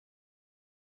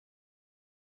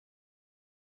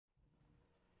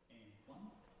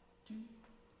2,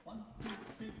 1, 2,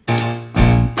 3.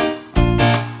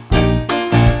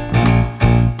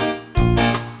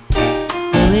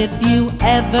 Well, if you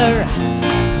ever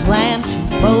plan to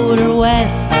motor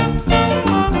west,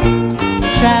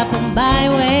 travel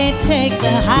byway, take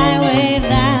the highway,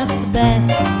 that's the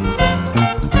best.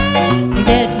 You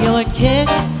get your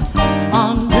kicks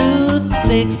on Route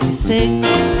 66.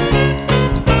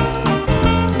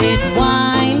 It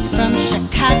winds from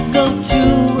Chicago to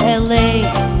LA,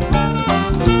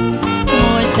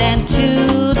 more than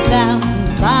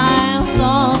 2,000 miles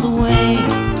all the way.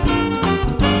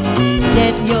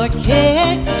 Get your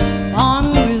kicks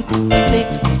on Route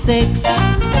 66.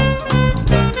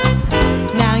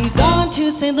 Now you're going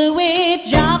to St. Louis,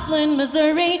 Joplin,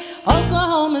 Missouri.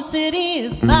 Oklahoma City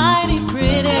is mighty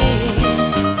pretty.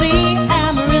 See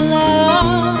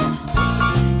Amarillo,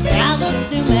 Gallup,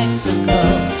 New Mexico,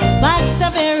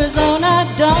 Flagstaff, Arizona.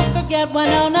 Don't forget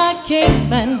Winona,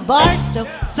 Kingman, Barstow,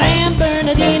 San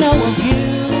Bernardino. Will you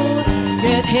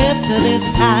get hip to this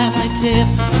timely tip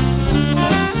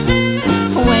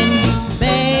when you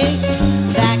make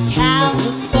that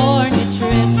California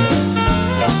trip?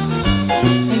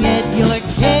 Get your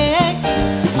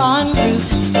kicks on Route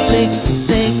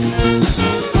 66.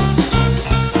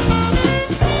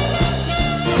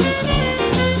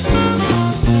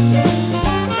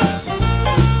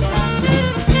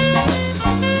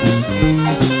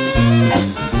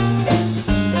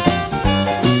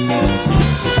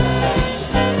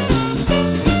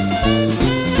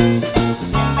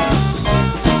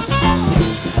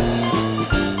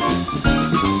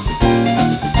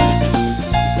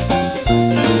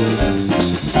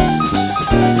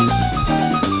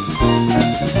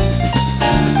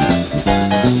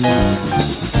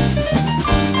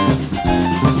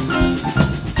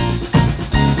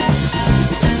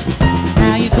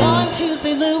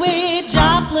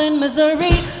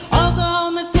 Missouri,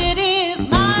 Oklahoma City is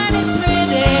mighty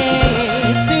pretty.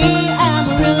 See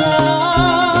Amarillo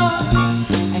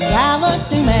and Gallup,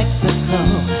 New Mexico,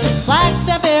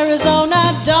 Flagstaff, Arizona.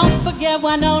 Don't forget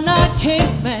Winona,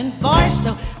 Kingman,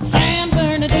 Barstow, San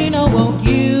Bernardino. Won't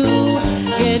you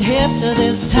get hip to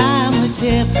this timely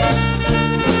tip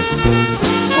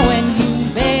when